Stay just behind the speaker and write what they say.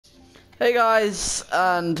Hey guys,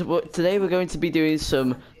 and today we're going to be doing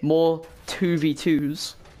some more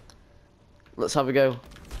 2v2s. Let's have a go.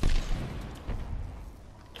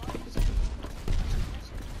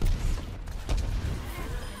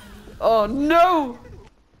 Oh no!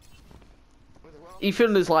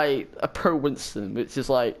 Ethan is like a pro Winston, which is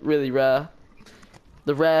like really rare.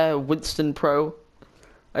 The rare Winston pro.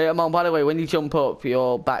 Hey, Mom, by the way, when you jump up,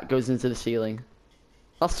 your back goes into the ceiling.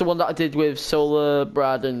 That's the one that I did with Solar,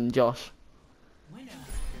 Brad, and Josh.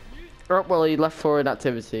 Oh, well, he left for an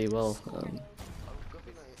activity. Well,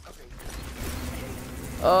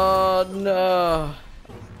 oh no!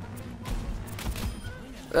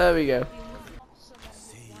 There we go.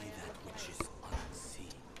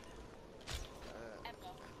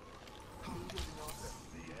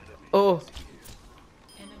 Oh.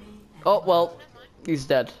 Oh well, he's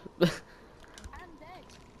dead.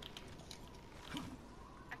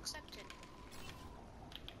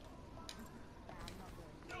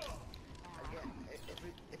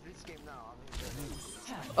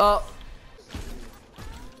 Oh.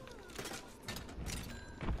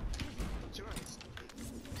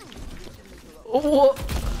 Oh, what?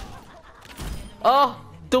 Oh,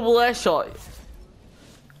 double air shot.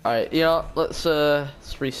 Alright, you know, let's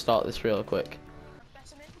restart this real quick.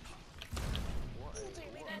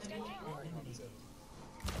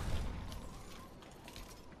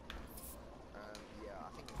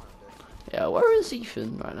 Yeah, where is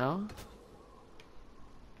Ethan right now?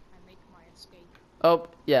 Oh,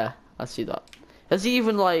 yeah, I see that. Has he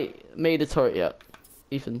even, like, made a turret yet?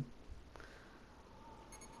 Ethan?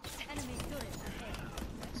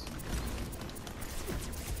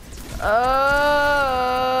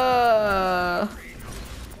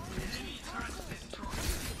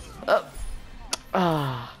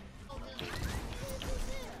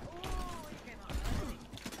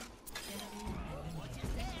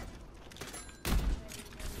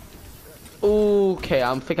 Okay,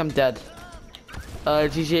 I think I'm dead.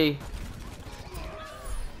 GG.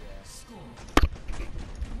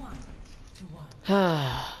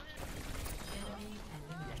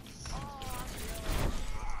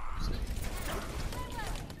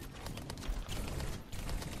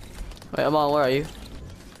 Wait, Amal, where are you?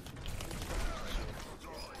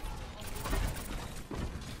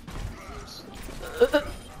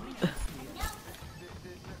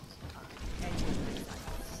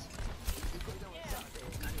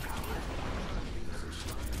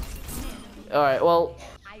 Alright, well.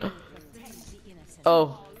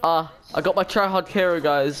 Oh, I got my tryhard hero,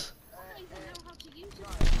 guys.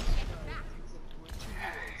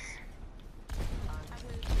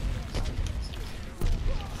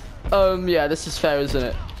 Yeah, this is fair, isn't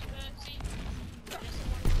it?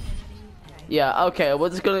 Yeah, okay, we're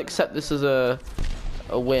just gonna accept this as a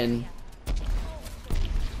win.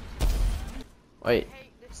 Wait.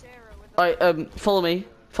 Alright, follow me.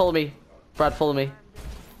 Follow me. Brad, follow me.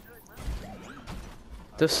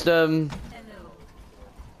 Just,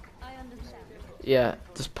 yeah,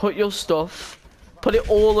 just put your stuff. Put it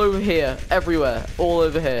all over here. Everywhere. All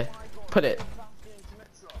over here. Put it.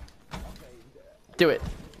 Do it.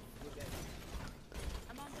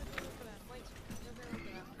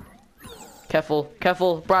 Careful,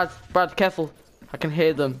 careful, Brad, careful. I can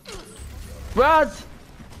hear them. Brad!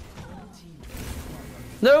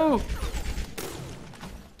 No!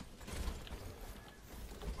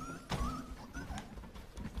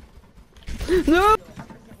 No!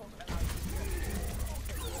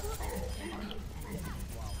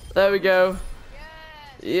 There we go.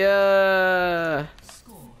 Yeah.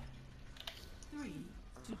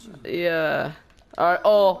 Yeah. Alright,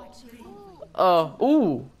 oh.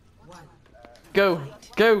 Ooh. Go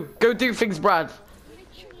do things, Brad.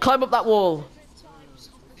 Climb up that wall.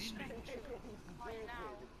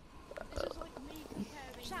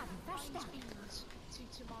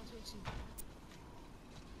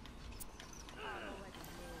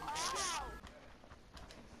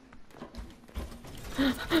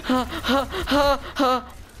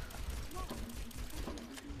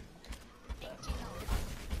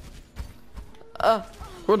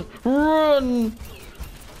 Run!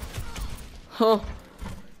 Huh.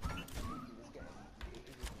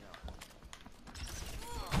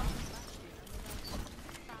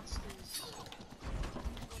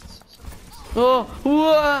 Oh,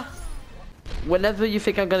 whoa. Whenever you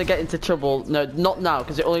think I'm gonna get into trouble, no, not now,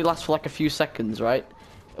 because it only lasts for like a few seconds, right?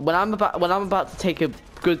 When I'm about to take a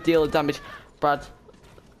good deal of damage, Brad.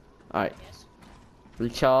 All right.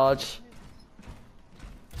 Recharge.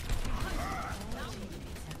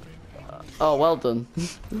 Oh, well done.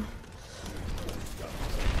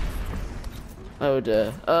 Oh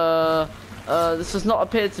dear. This does not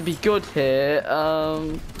appear to be good here.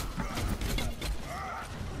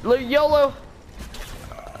 YOLO!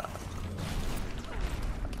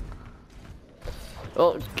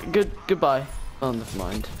 Oh, goodbye. Oh, never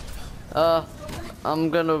mind. I'm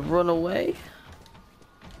gonna run away.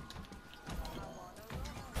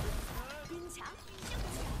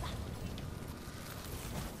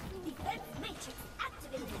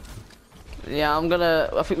 Yeah,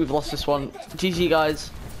 I think we've lost this one. GG,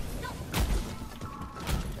 guys.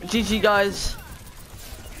 GG, guys.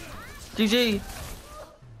 GG.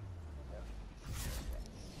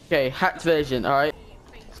 Okay, hacked version, alright.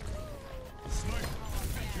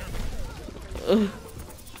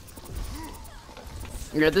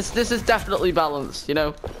 Yeah, this is definitely balanced, you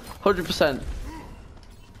know, 100%.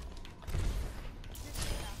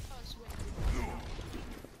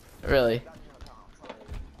 Really?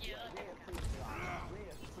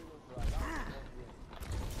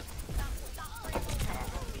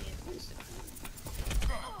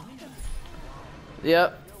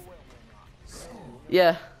 Yep.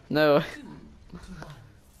 Yeah. No.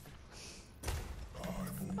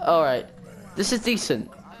 All right. This is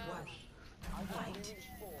decent.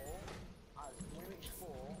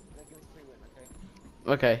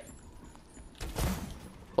 Okay.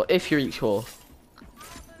 Well, if you reach 4.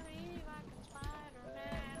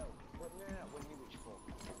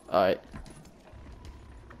 All right.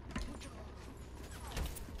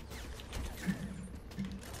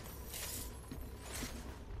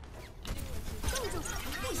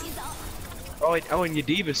 Oh, and your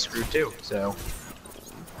diva's screwed too, so.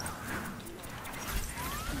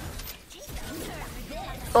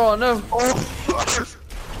 Oh no! Oh.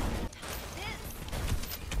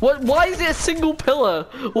 What? Why is it a single pillar?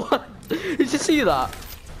 What? Did you see that?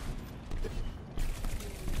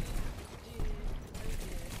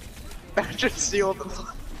 I just see all the.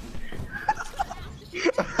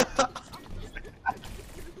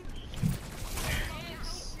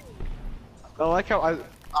 I like how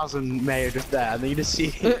Azzi and May are just there, and then you just see,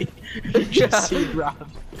 see Brad.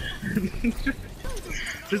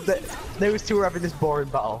 Just that those two are having this boring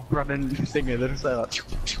battle. Brad and Singer, they're just like,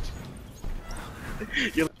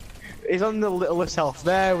 he's on the littlest health.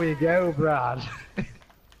 There we go, Brad.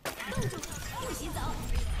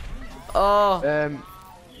 Oh.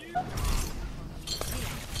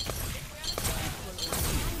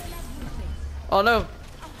 Oh no!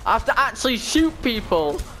 I have to actually shoot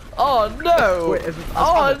people. Oh no! Wait,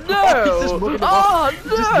 oh no! Oh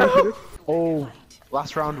no! Oh,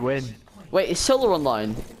 last round win. Wait, is Solar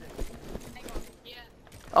online?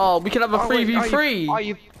 Oh, we can have a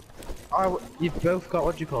 3v3. You've both got,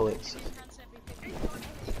 what do you call it?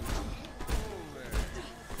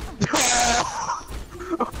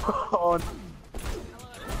 Oh,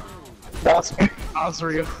 that's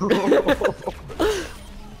real.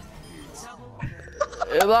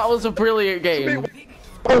 Yeah, that was a brilliant game.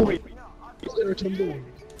 Oh wait, is there a tumbleweed?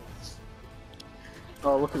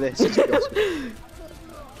 Oh, look at this.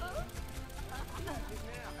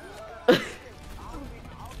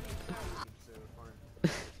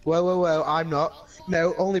 Well, I'm not.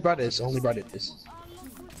 No, only Brad is. Only Brad is.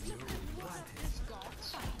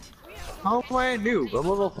 How am I a noob? I'm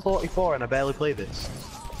level 44 and I barely play this.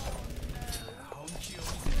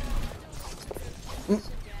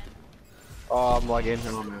 Oh, I'm lagging.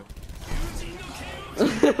 Oh no.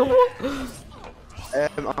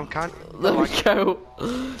 I'm kind of. There we go.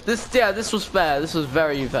 This was fair. This was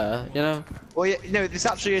very fair. You know. Well, yeah, no, this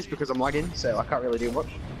actually is because I'm lagging, so I can't really do much.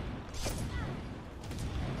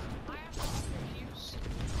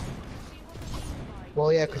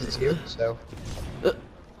 Well, yeah, because it's you, so.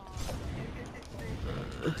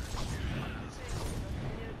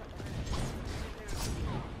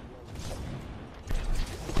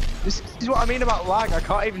 This is what I mean about lag. I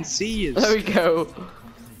can't even see you. There we go.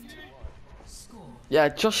 Yeah,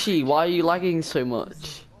 Joshi, why are you lagging so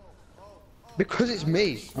much? Because it's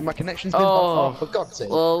me, and my connection's been off, for God's sake.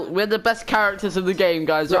 Well, we're the best characters in the game,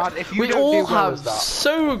 guys. Brad, if you we don't all do well have as that.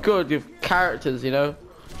 so good with characters, you know.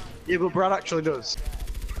 Yeah, but Brad actually does.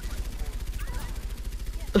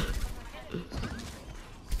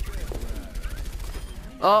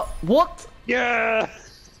 What? Yeah.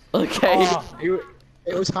 Okay. Oh,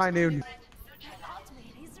 it was high noon.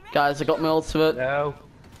 Guys, I got my ultimate. No.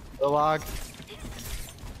 The lag.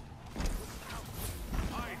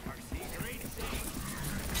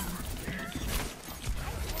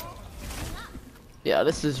 Yeah,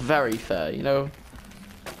 this is very fair, you know.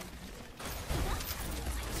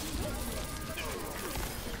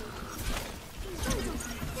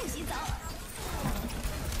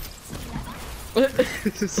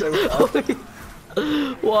 This is so bad.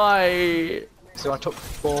 Why? So I took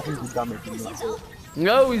 400 damage in that hit.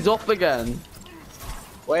 No, he's off again.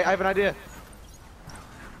 Wait, I have an idea.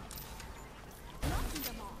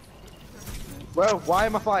 Well, why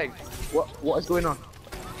am I flying? What is going on?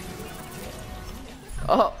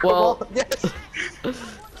 Oh, well. Come on, yes!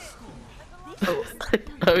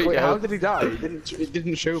 There we Wait, go. how did he die? It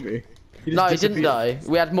didn't show me. No, he didn't die.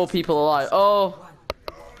 We had more people alive. Oh.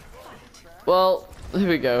 Well, here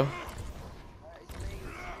we go.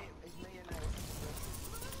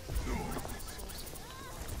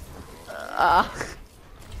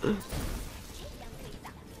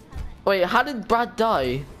 Wait, how did Brad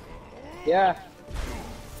die? Yeah.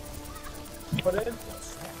 Put it in.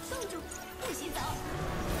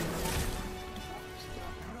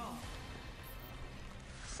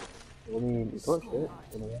 I mean, you touched it.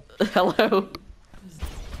 Hello.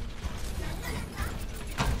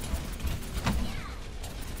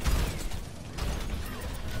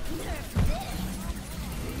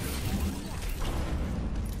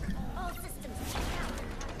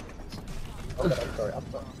 Okay, I'm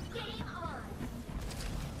sorry.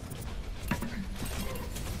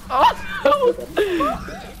 Oh!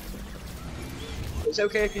 It's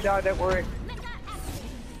okay if you die, don't worry.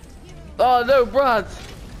 Oh no, Brad!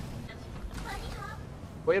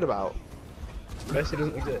 Wait about. Mercy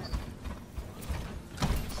doesn't exist.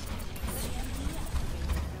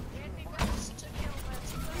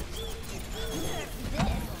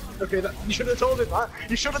 Okay, you should have told him that.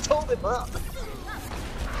 You should have told him that.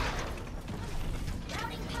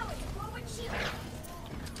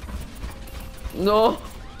 No!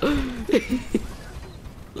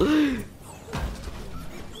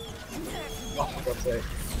 Oh, for God's sake.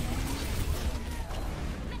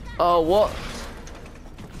 Oh, what?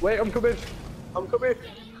 Wait, I'm coming. I'm coming.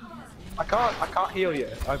 I can't heal you.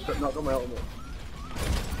 I've not got my ultimate.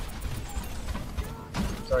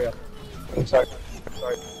 Sorry, I'm sorry.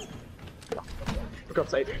 Sorry. For God's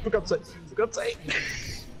sake, for God's sake, for God's sake.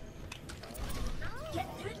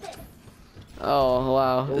 Oh,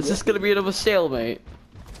 wow. Is this gonna be another stalemate?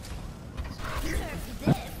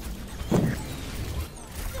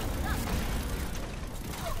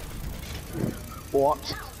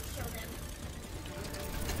 What?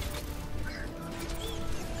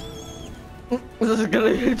 This is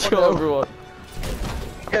gonna kill everyone.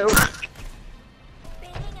 Go.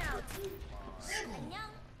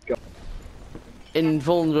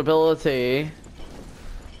 Invulnerability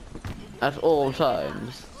at all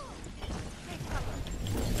times.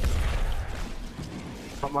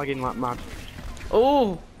 I'm lagging like mad.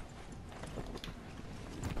 Oh!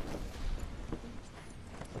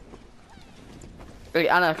 Hey,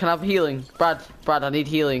 Anna, can I have healing? Brad, I need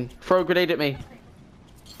healing. Throw a grenade at me.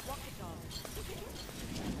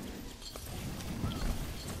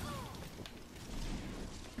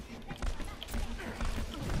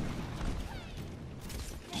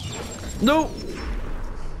 No!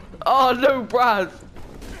 Oh no, Brad!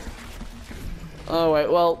 Oh wait,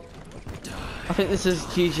 well, I think this is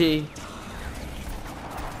GG.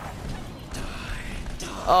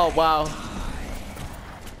 Oh wow.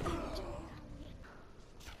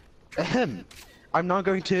 I'm now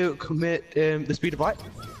going to commit the speed of light.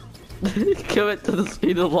 Commit to the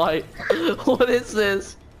speed of light. What is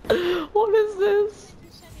this? What is this?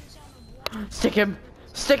 Stick him!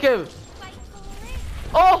 Stick him!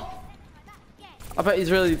 Oh! I bet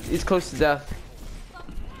he's close to death.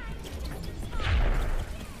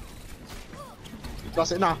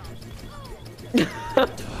 That's it now.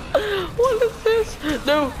 What is this?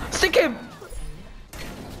 No! Stick him!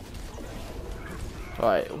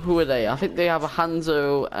 Right, who are they? I think they have a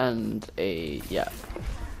Hanzo and a... yeah.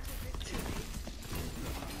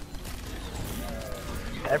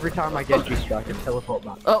 Every time I get juiced, I can teleport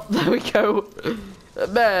back. Oh, there we go.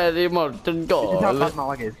 Mary Morton This is how bad God. my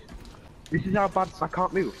lag is. This is how bad I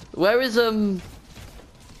can't move. Where is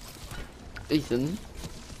Ethan?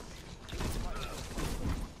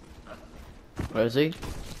 Where is he?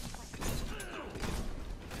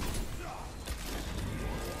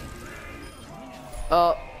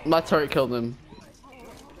 Oh, my turret killed him.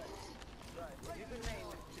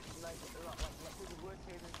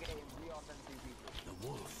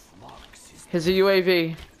 Here's a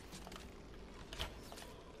UAV.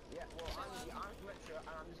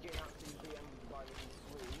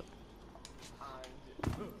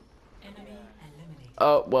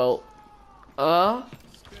 Oh, well. No!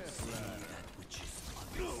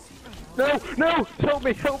 Help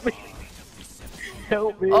me! Help me!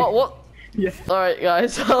 Help me! Oh, what? Yeah. Alright,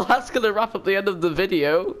 guys. Well, that's gonna wrap up the end of the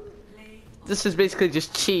video. this is basically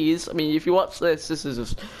just cheese. I mean, if you watch this, this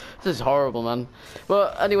is horrible, man.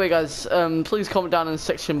 Well, anyway, guys, please comment down in the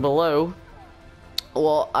section below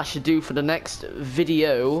what I should do for the next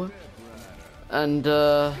video, and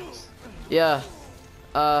yeah,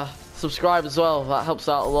 subscribe as well. That helps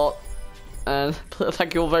out a lot. And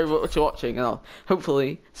thank you all very much for watching, and I'll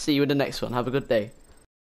hopefully see you in the next one. Have a good day.